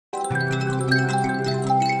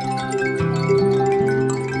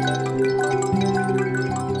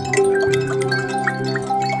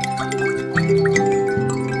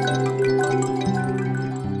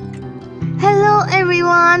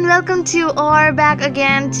everyone, welcome to or back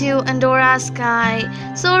again to Andorra Sky.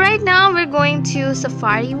 So right now we're going to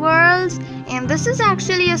Safari World, and this is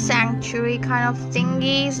actually a sanctuary kind of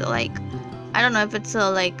thingy. So like, I don't know if it's a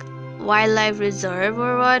like wildlife reserve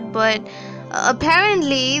or what, but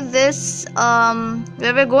apparently this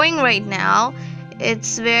where we're going right now,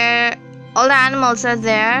 it's where all the animals are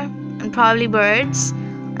there and probably birds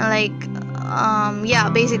and like yeah,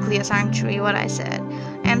 basically a sanctuary, what I said.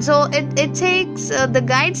 And so it takes, the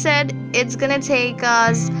guide said it's gonna take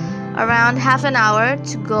us around half an hour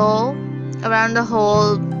to go around the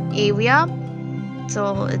whole area.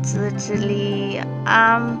 So it's literally,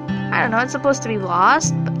 I don't know, it's supposed to be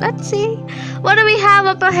vast, but let's see. What do we have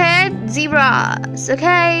up ahead? Zebras,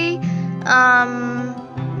 okay.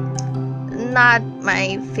 Not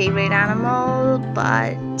my favorite animal,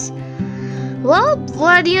 but, well,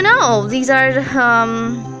 what do you know? These are,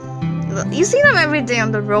 you see them every day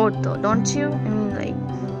on the road though, don't you? I mean, like,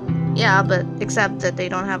 yeah, but except that they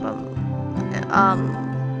don't have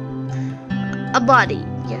a body.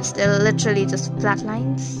 Yes, they're literally just flat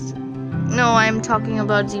lines. No, I'm talking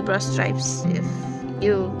about zebra stripes, if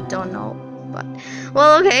you don't know. But,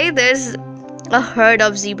 well, okay, there's a herd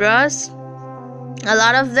of zebras, a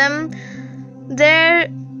lot of them there,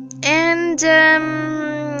 and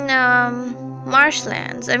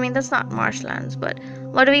marshlands. I mean, that's not marshlands, but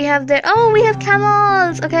what do we have there? Oh, we have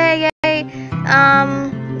camels. Okay, yay.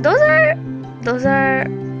 Those are,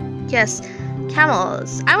 yes,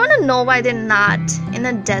 camels. I want to know why they're not in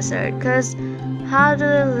a desert, because how do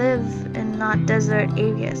they live in not desert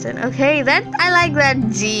areas? And okay, that, I like that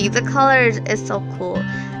G. The color is so cool.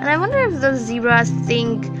 And I wonder if the zebras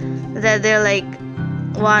think that they're like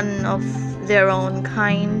one of their own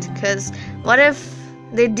kind, because what if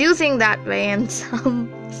they do think that way and some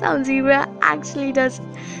zebra actually does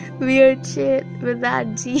weird shit with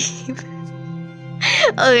that jeep.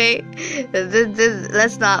 Okay,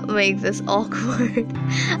 let's not make this awkward.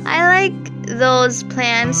 I like those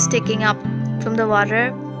plants sticking up from the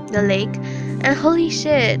water, the lake, and holy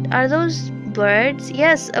shit, are those birds?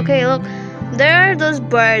 Yes, okay, look, there are those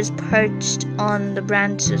birds perched on the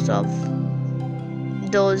branches of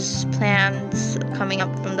those plants coming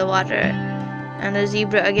up from the water. And the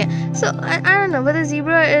zebra again. So I don't know, but the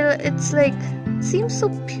zebra, it's like, seems so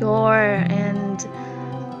pure and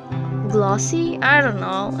glossy. I don't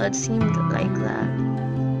know, it seemed like that.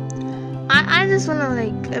 I just wanna,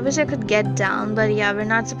 like, I wish I could get down, but yeah, we're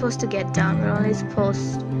not supposed to get down. We're only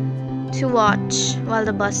supposed to watch while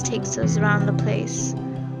the bus takes us around the place.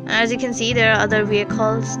 And as you can see, there are other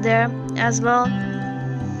vehicles there as well.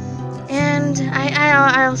 And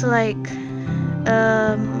I also like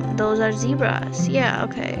those are zebras. Yeah,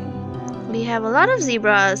 okay. We have a lot of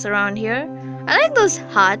zebras around here. I like those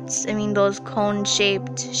huts. I mean, those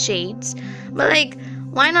cone-shaped shades. But, like,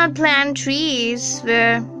 why not plant trees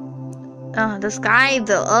where the sky,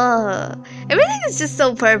 everything is just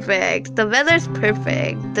so perfect. The weather's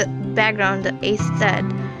perfect. The background, the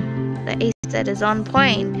aesthetic is on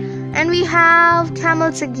point. And we have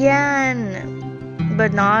camels again,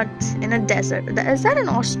 but not in a desert. Is that an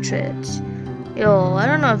ostrich? Yo, I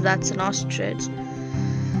don't know if that's an ostrich.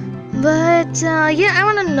 But, yeah, I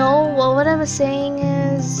want to know, well, what I was saying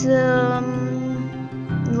is,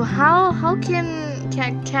 how can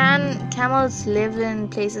camels live in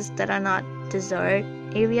places that are not desert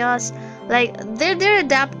areas? Like, they're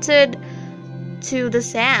adapted to the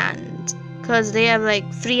sand, because they have, like,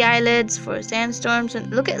 3 eyelids for sandstorms, and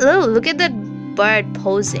look at that bird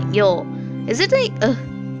posing. Yo, is it like,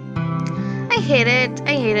 I hate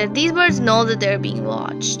it. These birds know that they're being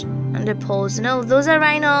watched. And they pose. No, those are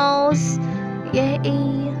rhinos. Yay,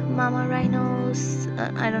 mama rhinos.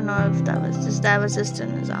 I don't know if that was just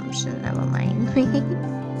an assumption. Never mind.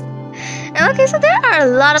 And okay, so there are a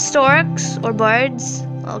lot of storks or birds.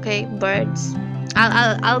 Okay, birds.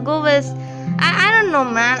 I'll go with, I don't know,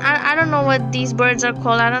 man. I don't know what these birds are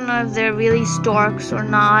called. I don't know if they're really storks or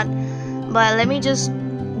not. But let me just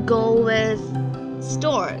go with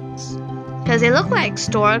storks, because they look like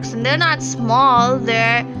storks, and they're not small.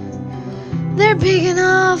 They're big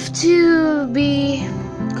enough to be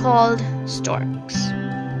called storks.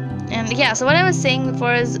 And yeah, so what I was saying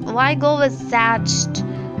before is, why go with thatched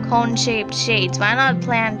cone-shaped shades? Why not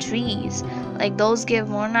plant trees? Like, those give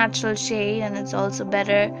more natural shade, and it's also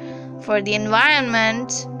better for the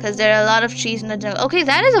environment, because there are a lot of trees in the jungle. Okay,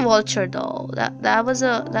 that is a vulture though. That was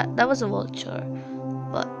a vulture.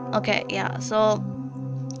 But okay, yeah, so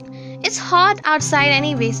it's hot outside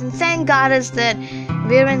anyways, and thank God is that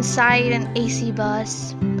we're inside an AC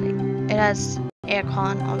bus. Like, it has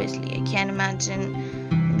aircon, obviously. I can't imagine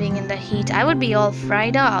being in the heat. I would be all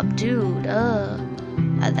fried up, dude.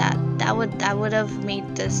 That would have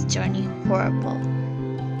made this journey horrible.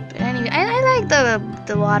 But anyway, I like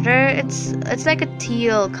the water. It's like a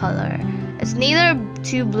teal color. It's neither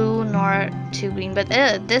too blue nor too green, but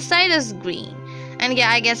this side is green. And yeah,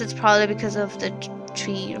 I guess it's probably because of the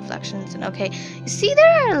tree reflections. And okay, you see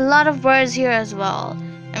there are a lot of birds here as well.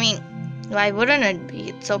 I mean, why wouldn't it be?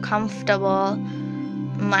 It's so comfortable.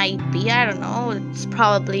 Might be, I don't know. It's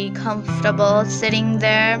probably comfortable sitting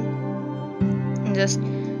there and just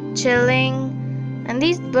chilling. And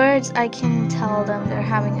these birds, I can tell them they're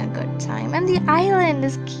having a good time. And the island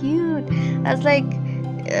is cute. That's like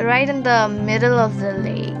right in the middle of the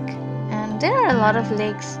lake. And there are a lot of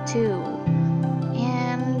lakes too.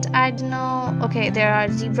 And I don't know. Okay, there are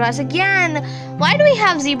zebras again. Why do we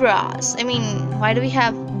have zebras? I mean, why do we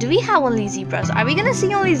have only zebras? Are we gonna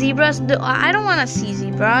see only zebras? I don't want to see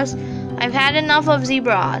zebras. I've had enough of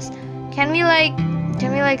zebras. Can we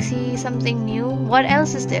like see something new? What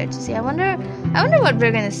else is there to see? I wonder what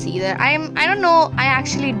we're gonna see there. I don't know. I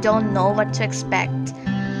actually don't know what to expect.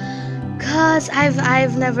 Cause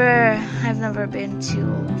I've never been to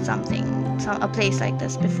a place like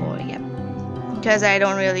this before yet. Because I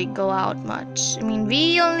don't really go out much. I mean,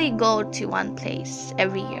 we only go to one place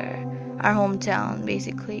every year. Our hometown,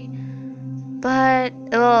 basically. But,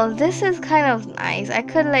 well, this is kind of nice. I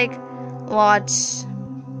could, like, watch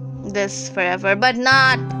this forever. But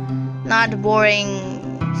not boring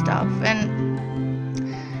stuff.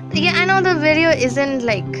 And, yeah, I know the video isn't,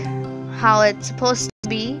 like, how it's supposed to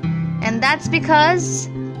be. And that's because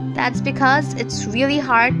it's really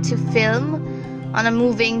hard to film on a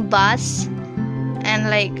moving bus.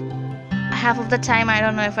 And, like, half of the time I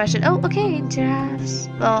don't know if I should... Oh, okay, giraffes.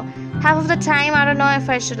 Well, half of the time I don't know if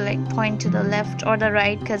I should, like, point to the left or the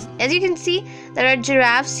right. Because, as you can see, there are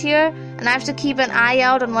giraffes here. And I have to keep an eye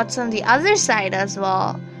out on what's on the other side as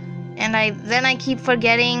well. And I keep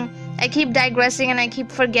forgetting... I keep digressing and I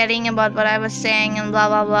keep forgetting about what I was saying and blah,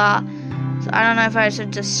 blah, blah. So I don't know if I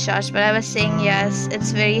should just shush. But I was saying, yes,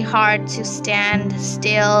 it's very hard to stand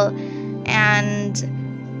still and,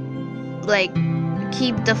 like...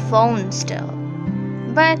 keep the phone still.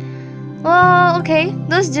 But, well, okay,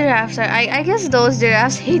 those giraffes are, I guess those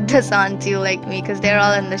giraffes hate the sun too, like me, because they're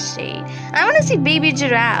all in the shade. I want to see baby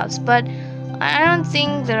giraffes, but I don't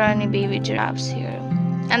think there are any baby giraffes here.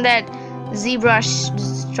 And that zebra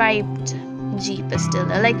striped jeep is still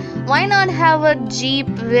there. Like, why not have a jeep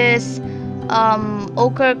with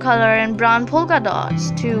ochre color and brown polka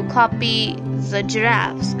dots to copy the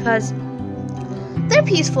giraffes? Because they're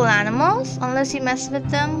peaceful animals unless you mess with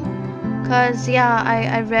them. Cause yeah,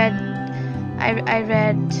 I read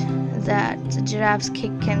that giraffes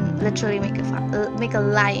kick can literally make a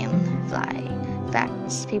lion fly.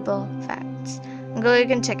 Facts, people, facts. Go, you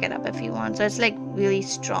can check it up if you want. So it's like really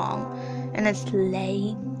strong, and its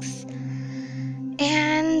legs.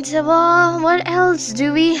 And well, what else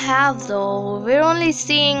do we have though? We're only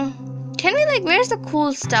seeing. Can we, like, where's the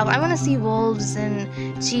cool stuff? I want to see wolves and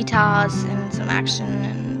cheetahs and some action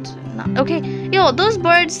and not. Okay, yo, those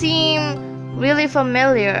birds seem really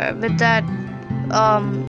familiar with that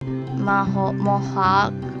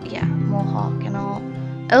mohawk, yeah, mohawk and all.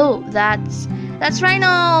 Oh, that's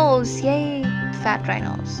rhinos! Yay, fat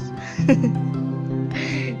rhinos.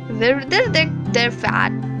 they're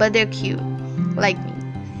fat, but they're cute, like me.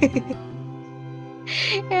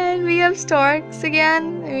 And we have storks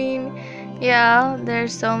again. I mean, yeah,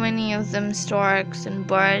 there's so many of them, storks and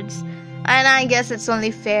birds. And I guess it's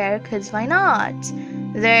only fair, because why not?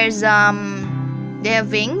 There's, they have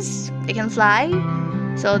wings, they can fly.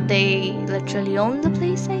 So they literally own the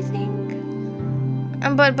place, I think.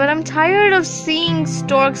 But I'm tired of seeing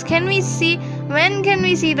storks. When can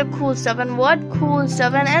we see the cool stuff, and what cool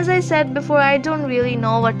stuff? And as I said before, I don't really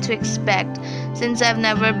know what to expect, since I've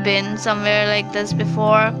never been somewhere like this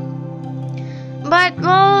before. But,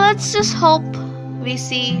 well, let's just hope we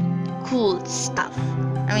see cool stuff.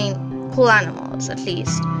 I mean, cool animals, at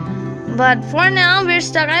least. But for now, we're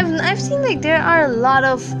stuck. I've seen, like, there are a lot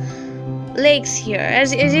of lakes here.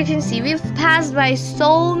 As you can see, we've passed by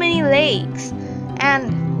so many lakes.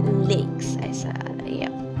 And lakes, I said.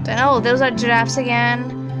 Yep. And oh, those are giraffes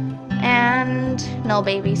again. And no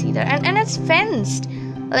babies either. And it's fenced.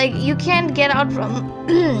 Like, you can't get out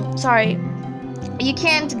from... sorry. You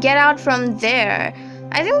can't get out from there.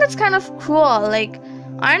 I think that's kind of cruel. Like,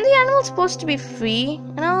 aren't the animals supposed to be free?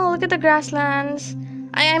 You know, look at the grasslands.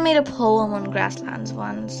 I made a poem on grasslands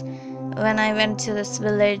once. When I went to this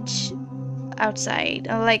village outside.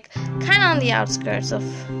 Like, kind of on the outskirts of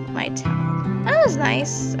my town. That was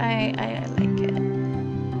nice. I like it.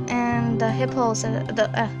 And the hippos...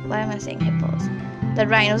 why am I saying hippos? the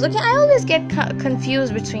rhinos. Okay, I always get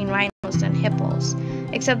confused between rhinos and hippos,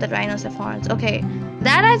 except that rhinos have horns. Okay,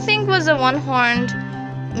 that I think was a one-horned.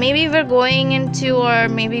 Maybe we're going into, or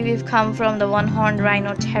maybe we've come from the one-horned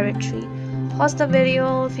rhino territory. Pause the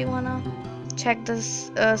video if you wanna check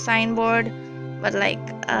this signboard, but like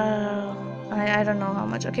I don't know how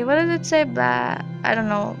much. Okay, what does it say? I don't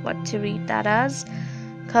know what to read that as,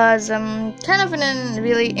 because I'm kind of in a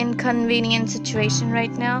really inconvenient situation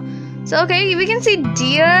right now. So okay, we can see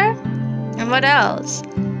deer, and what else?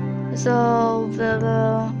 So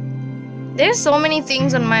there's so many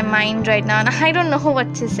things on my mind right now, and I don't know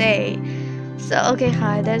what to say. So okay,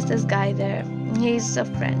 hi, there's this guy there. He's a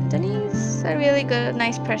friend, and he's a really good,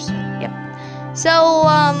 nice person. Yep. So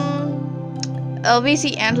we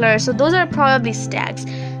see antlers. So those are probably stags.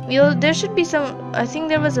 There should be some. I think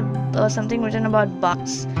there was a something written about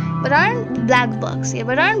bucks, but aren't black bucks? Yeah,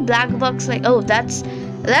 but aren't black bucks like? Oh, that's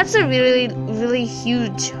a really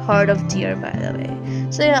huge herd of deer, by the way.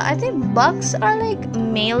 So yeah, I think bucks are like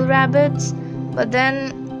male rabbits, but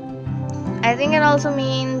then I think it also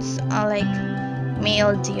means like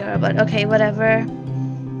male deer. But okay, whatever.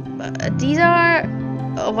 These are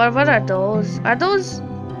what are those? Are those?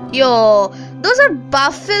 Yo, those are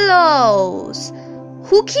buffaloes.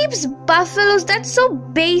 Who keeps buffaloes? That's so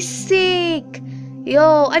basic.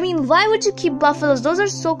 Yo, I mean, why would you keep buffaloes? Those are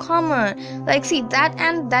so common. Like, see, that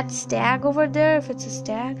and that stag over there, if it's a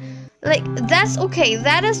stag, like, that's okay,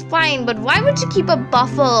 that is fine, but why would you keep a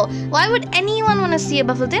buffalo? Why would anyone want to see a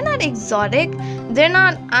buffalo? They're not exotic, they're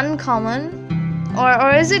not uncommon,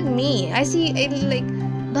 or is it me? I see, like,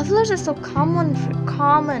 buffaloes are so common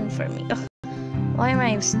for me. Ugh. Why am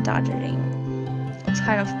I stuttering? It's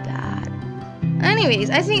kind of bad. Anyways,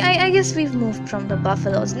 I guess we've moved from the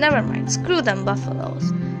buffaloes. Never mind. Screw them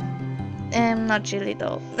buffaloes. Not really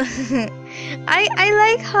though.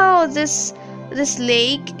 I like how this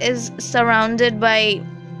lake is surrounded by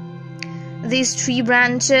these tree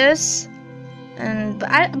branches,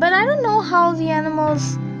 but I don't know how the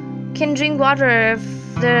animals can drink water if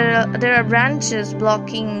there are branches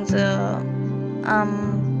blocking the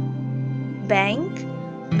bank,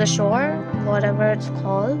 the shore, whatever it's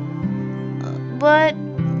called. But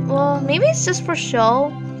well, maybe it's just for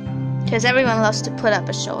show, because everyone loves to put up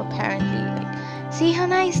a show apparently. Like, see how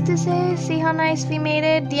nice this is, see how nice we made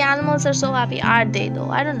it. The animals are so happy. Are they though?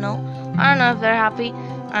 I don't know if they're happy.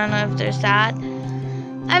 I don't know if they're sad.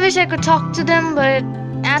 I wish I could talk to them, but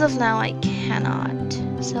as of now I cannot.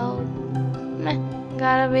 So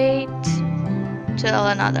gotta wait till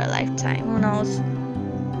another lifetime, who knows.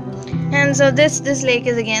 And so this lake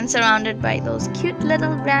is again surrounded by those cute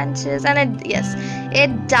little branches, and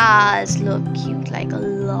it does look cute, like a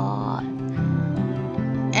lot.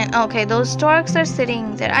 And okay, those storks are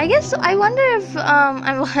sitting there. I guess I wonder if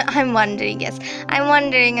I'm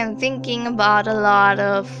wondering and thinking about a lot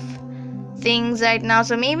of things right now.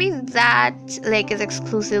 So maybe that lake is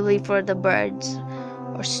exclusively for the birds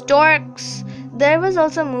or storks. There was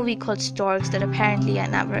also a movie called Storks that apparently I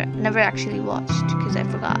never actually watched because I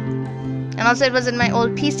forgot. And also it was in my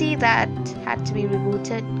old PC that had to be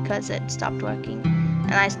rebooted because it stopped working.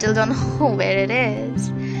 And I still don't know where it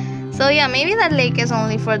is. So yeah, maybe that lake is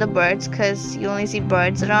only for the birds because you only see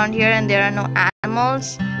birds around here and there are no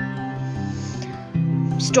animals.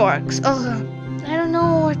 Storks. Oh, I don't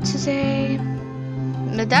know what to say.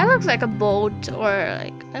 That looks like a boat, or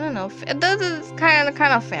like, I don't know. That is kind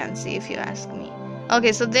of fancy if you ask me.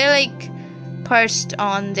 Okay, so they're like perched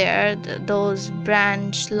on there, those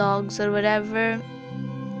branch logs or whatever.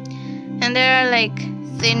 And there are like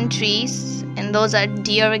thin trees, and those are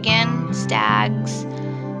deer again, stags,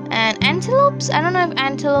 and antelopes. I don't know if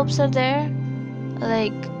antelopes are there.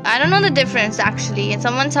 Like, I don't know the difference actually. And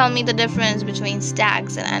someone tell me the difference between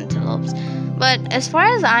stags and antelopes. But as far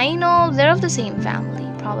as I know, they're of the same family,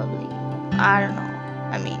 probably. I don't know.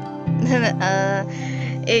 I mean,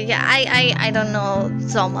 yeah, I don't know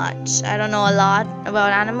so much. I don't know a lot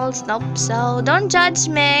about animals. Nope. So don't judge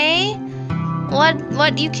me.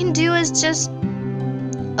 What you can do is just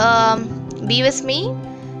be with me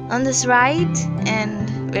on this ride,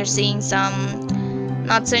 and we're seeing some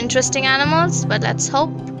not so interesting animals, but let's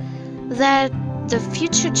hope that the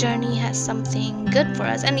future journey has something good for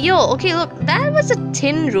us. And yo, okay, look, that was a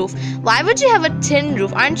tin roof. Why would you have a tin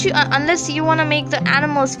roof? Aren't you unless you want to make the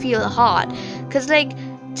animals feel hot? Because like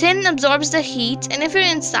tin absorbs the heat, and if you're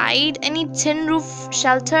inside any tin roof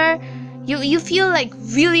shelter, you feel like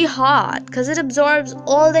really hot because it absorbs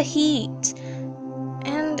all the heat.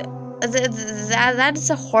 And that is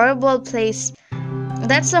a horrible place.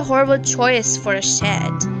 That's a horrible choice for a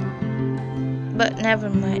shed. But never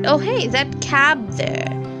mind. Oh hey, that cab there.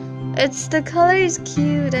 The color is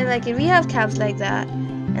cute. I like it. We have cabs like that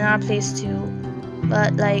in our place too,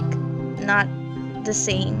 but like not the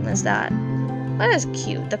same as that. But it's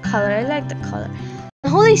cute. The color. I like the color.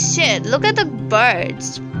 Holy shit! Look at the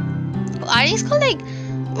birds. Are these called like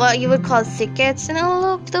what you would call thickets? And oh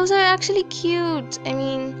look, those are actually cute. I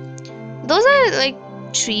mean, those are like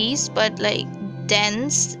trees, but like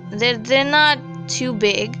dense. They're not too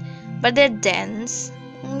big, but they're dense.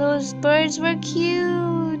 And those birds were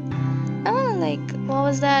cute. I wanna like, what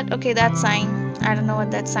was that? Okay, that sign. I don't know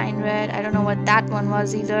what that sign read. I don't know what that one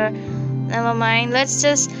was either. Never mind. Let's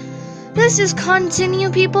just continue,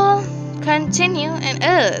 people. Continue. And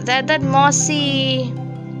that mossy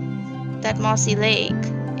lake.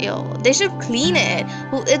 Yo, they should clean it.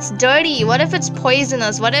 It's dirty. What if it's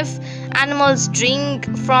poisonous? What if animals drink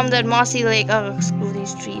from that mossy lake? Oh, screw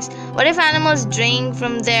these trees. What if animals drink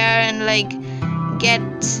from there and like get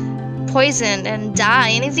poisoned and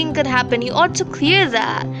die? Anything could happen. You ought to clear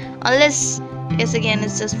that. Unless, yes, again,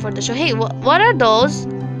 it's just for the show. Hey, what are those?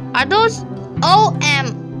 Are those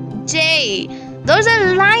OMJ? Those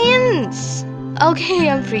are lions. Okay,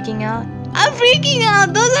 I'm freaking out.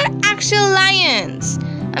 Those are actual lions.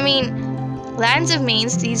 I mean, lions have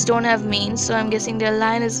manes. These don't have manes, so I'm guessing their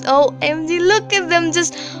lion is OMG. Look at them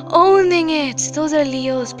just owning it. Those are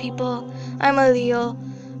Leos, people. I'm a Leo.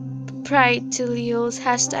 Pride to Leos.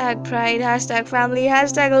 Hashtag pride. Hashtag family.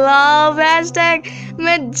 Hashtag love. Hashtag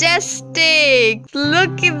majestic.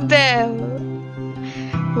 Look at them.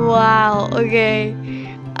 Wow. Okay.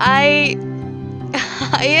 I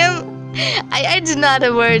do not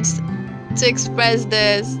have words to express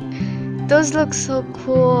this. Those look so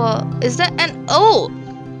cool. Is that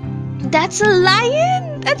that's a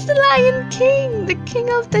lion? That's the Lion King. The king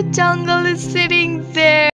of the jungle is sitting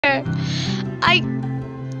there. I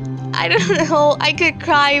don't know. I could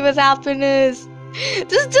cry with happiness.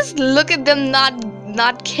 Just look at them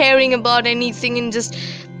not caring about anything and just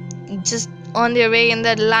on their way, and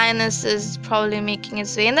that lioness is probably making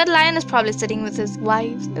its way, and that lion is probably sitting with his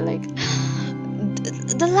wife. They're like,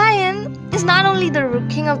 the lion is not only the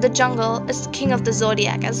king of the jungle, it's the king of the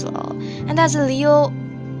zodiac as well. And as a Leo,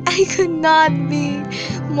 I could not be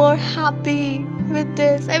more happy with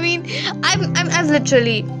this. I mean, I've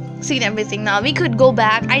literally seen everything now. We could go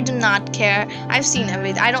back. I do not care. I've seen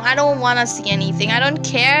everything. I don't want to see anything. I don't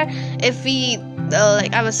care if we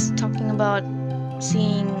like I was talking about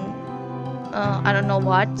seeing I don't know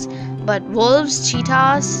what, but wolves,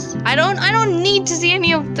 cheetahs. I don't need to see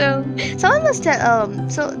any of them. Someone was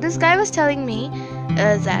so this guy was telling me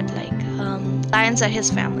that like lions are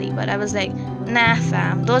his family, but I was like, nah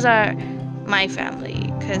fam, those are my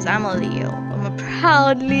family, because I'm a Leo. I'm a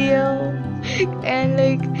proud Leo. And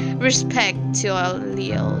like, respect to all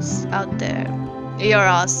Leos out there. You're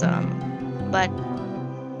awesome, but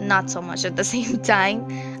not so much at the same time.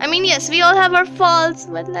 I mean, yes, we all have our faults,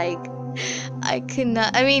 but like, I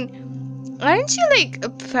cannot. I mean, aren't you like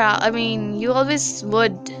proud? I mean, you always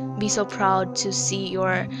would be so proud to see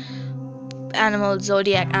your animal,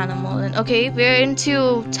 zodiac animal. And okay, we're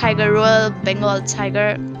into tiger, Royal Bengal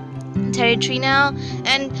tiger territory now.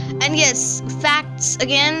 And yes, facts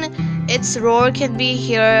again. Its roar can be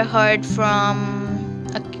heard from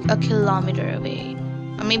a kilometer away,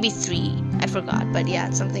 or maybe 3. I forgot, but yeah,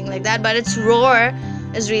 something like that. But its roar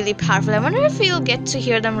is really powerful. I wonder if we'll get to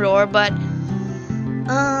hear them roar, but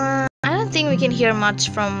I don't think we can hear much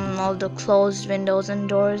from all the closed windows and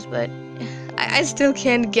doors. But I still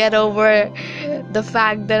can't get over the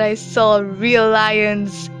fact that I saw real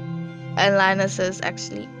lions and lionesses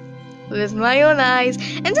actually with my own eyes.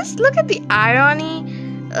 And just look at the irony,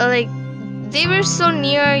 like they were so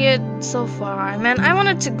near yet so far. Man, I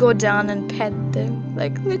wanted to go down and pet them,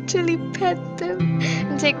 like literally pet them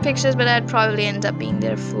and take pictures, but I'd probably end up being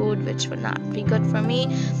their food, which would not be good for me.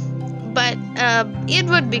 But it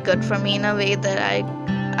would be good for me in a way that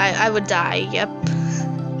I would die. Yep.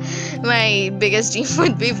 My biggest dream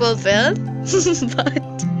would be fulfilled.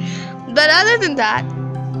 but other than that,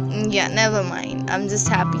 yeah, never mind. I'm just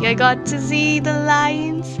happy I got to see the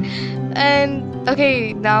lions. And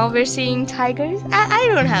okay, now we're seeing tigers. I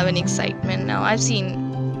don't have any excitement now. I've seen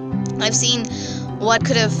what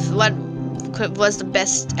was the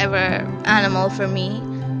best ever animal for me.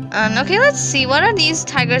 And okay, let's see, what are these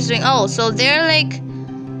tigers doing? Oh, so they're like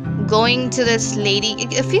going to this lady.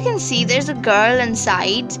 If you can see, there's a girl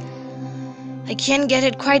inside. I can't get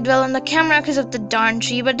it quite well on the camera because of the darn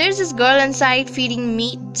tree, but there's this girl inside feeding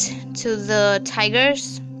meat to the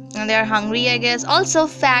tigers, and they're hungry, I guess. Also,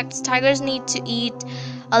 facts, tigers need to eat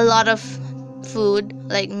a lot of food,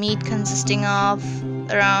 like meat consisting of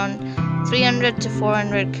around 300 to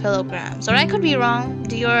 400 kilograms. Or I could be wrong.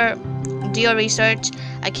 Do your research.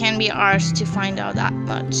 I can't be arsed to find out that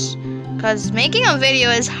much. Because making a video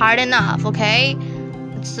is hard enough, okay?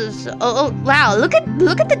 Oh wow, look at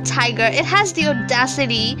the tiger. It has the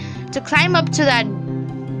audacity to climb up to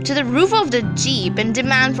the roof of the Jeep and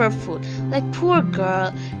demand for food. Like, poor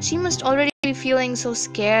girl. She must already be feeling so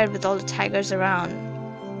scared with all the tigers around.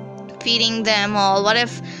 Feeding them all. What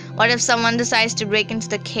if someone decides to break into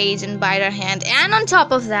the cage and bite her hand? And on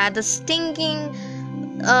top of that, the stinking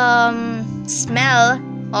smell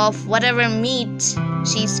of whatever meat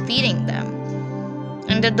she's feeding them.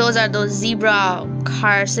 And those are those zebra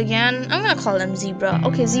cars again. I'm gonna call them zebra.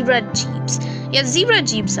 Okay, zebra jeeps. Yeah, zebra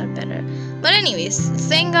jeeps are better. But anyways,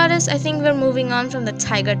 thank goddess, I think we're moving on from the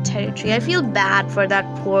tiger territory. I feel bad for that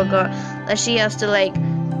poor girl that she has to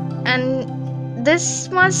and this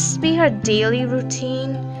must be her daily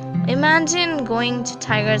routine. Imagine going to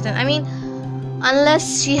tigers and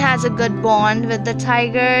unless she has a good bond with the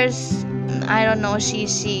tigers, I don't know,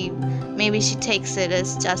 maybe she takes it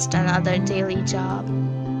as just another daily job.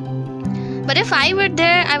 But if I were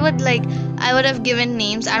there, I would have given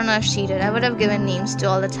names. I don't know if she did. I would have given names to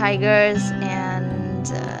all the tigers and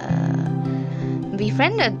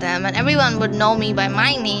befriended them, and everyone would know me by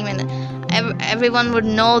my name, and everyone would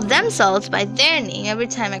know themselves by their name. Every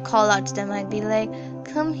time I call out to them, I'd be like,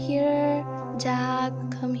 "Come here, Jack.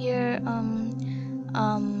 Come here."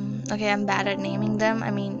 Okay, I'm bad at naming them.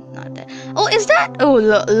 Not that. Oh, is that? Oh,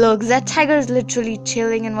 look, that tiger is literally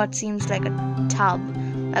chilling in what seems like a tub,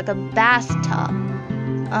 like a bathtub.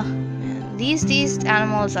 Oh man, these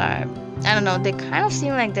animals are, I don't know, they kind of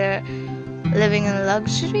seem like they're living in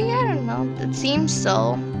luxury. I don't know. It seems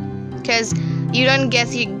so, because you don't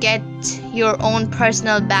get your own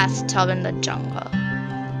personal bathtub in the jungle.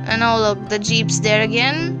 And oh look, the jeep's there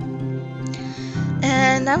again.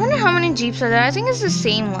 And I wonder how many jeeps are there. I think it's the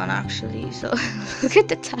same one actually. So look at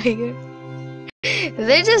the tiger.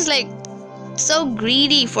 They're just so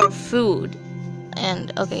greedy for food.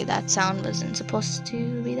 And okay, that sound wasn't supposed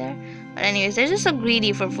to be there. But anyways, they're just so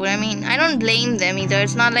greedy for food. I don't blame them either.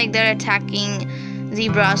 It's not like they're attacking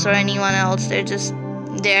zebras or anyone else.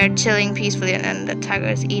 They're chilling peacefully, and then the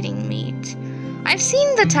tiger's eating meat. I've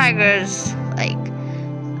seen the tigers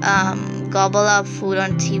gobble up food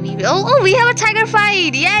on TV. Oh, we have a tiger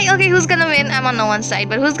fight! Yay! Okay, who's gonna win? I'm on no one's side,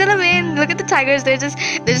 but who's gonna win? Look at the tigers. They just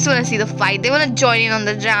want to see the fight. They want to join in on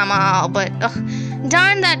the drama. But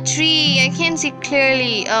darn that tree! I can't see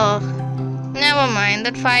clearly. Oh, never mind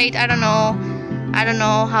that fight. I don't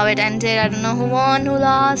know how it ended. I don't know who won, who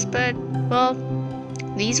lost. But well,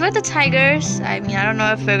 these were the tigers. I don't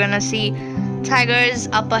know if we're gonna see tigers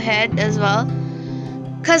up ahead as well.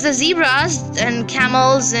 Because the zebras and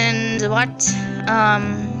camels and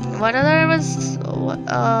what other was,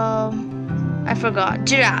 I forgot.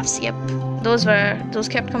 Giraffes, yep. Those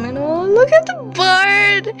kept coming. Oh, look at the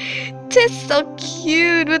bird. It's so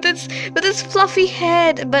cute with its fluffy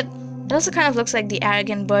head. But it also kind of looks like the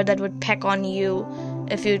arrogant bird that would peck on you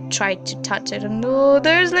if you tried to touch it. And oh,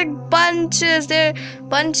 there's bunches. There are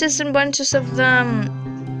bunches and bunches of them.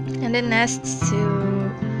 And the nests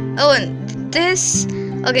too. Oh, and this.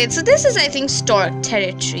 Okay, so this is, I think, stork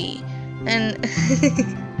territory, and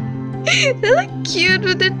they look cute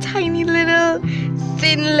with their tiny little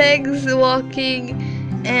thin legs walking,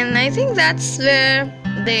 and I think that's where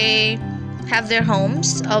they have their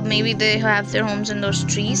homes, or maybe they have their homes in those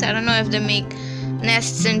trees. I don't know if they make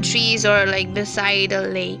nests in trees or beside a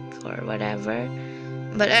lake or whatever.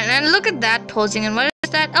 But and look at that posing, and what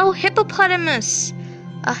is that? Oh, hippopotamus,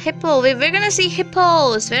 a hippo. We're gonna see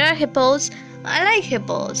hippos. Where are hippos? I like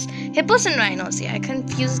hippos. Hippos and rhinos, yeah, I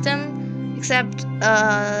confuse them. Except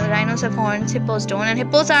rhinos have horns, hippos don't. And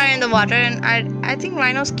hippos are in the water, and I think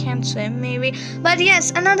rhinos can't swim, maybe. But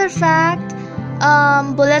yes, another fact,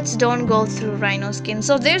 bullets don't go through rhino skin.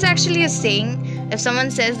 So there's actually a saying, if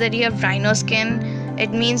someone says that you have rhino skin,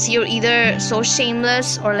 it means you're either so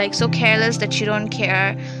shameless or so careless that you don't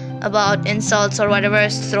care about insults or whatever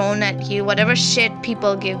is thrown at you, whatever shit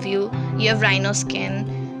people give you. You have rhino skin.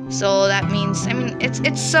 So that means,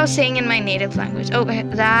 it's so saying in my native language. Oh,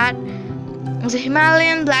 that was a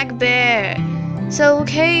Himalayan black bear. So,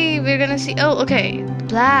 okay, we're gonna see. Oh, okay,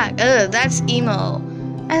 black. That's emo.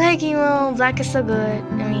 I like emo. Black is so good.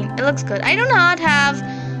 It looks good. I do not have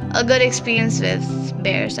a good experience with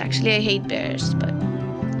bears. Actually, I hate bears, but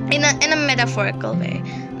in a metaphorical way,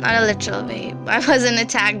 not a literal way. I wasn't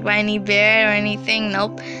attacked by any bear or anything.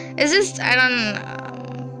 Nope. It's just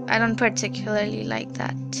I don't particularly like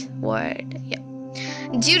that word. Yeah.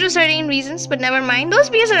 due to certain reasons, but never mind. Those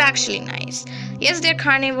bears are actually nice. Yes, they're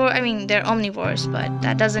carnivore, I mean, they're omnivores, but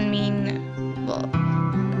that doesn't mean, well,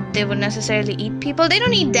 they would necessarily eat people. They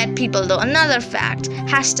don't eat dead people, though. Another fact.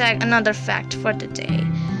 Hashtag another fact for the day.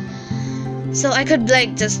 So I could,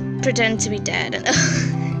 like, just pretend to be dead. And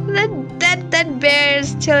that bear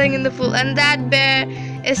is chilling in the pool, and that bear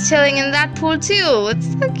is chilling in that pool too.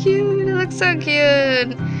 It's so cute. It looks so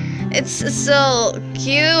cute. It's so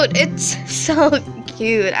cute. It's so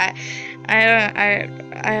cute.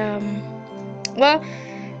 Well,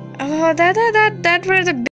 that were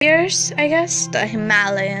the bears, I guess, the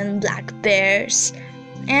Himalayan black bears,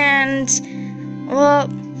 and well,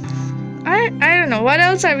 I don't know what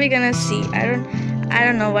else are we gonna see. I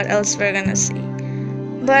don't know what else we're gonna see.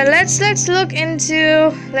 But let's look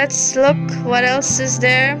what else is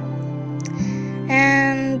there.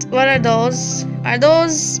 And what are those? Are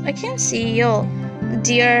those, I can't see. Yo,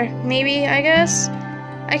 deer, maybe, I guess.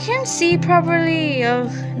 I can't see properly. Oh,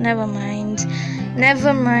 never mind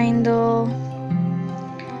though.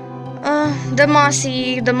 The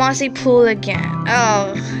mossy pool again.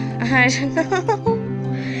 Oh, I don't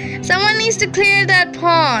know. Someone needs to clear that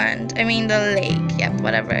pond. I mean the lake. Yep,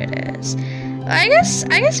 whatever it is. I guess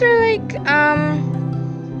we're like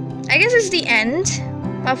I guess it's the end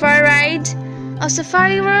of our ride of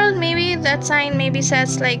Safari World. Maybe that sign maybe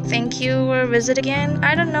says like thank you or visit again.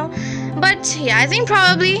 I don't know. But yeah, I think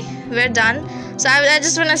probably we're done. So I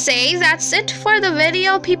just want to say that's it for the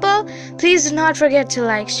video, people. Please do not forget to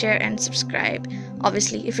like, share, and subscribe.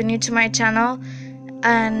 Obviously, if you're new to my channel,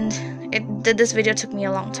 and this video took me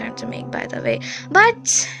a long time to make, by the way.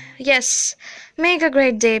 But yes, make a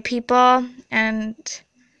great day, people, and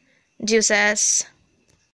deuces.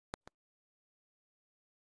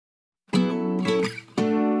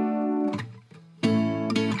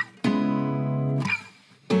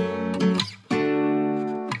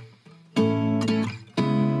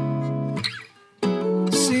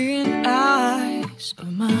 Seeing eyes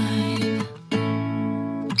of mine,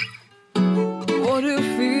 what do you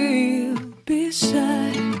feel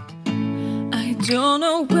beside? I don't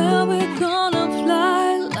know where we're gonna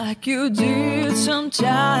fly like you did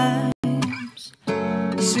sometimes.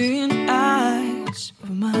 Seeing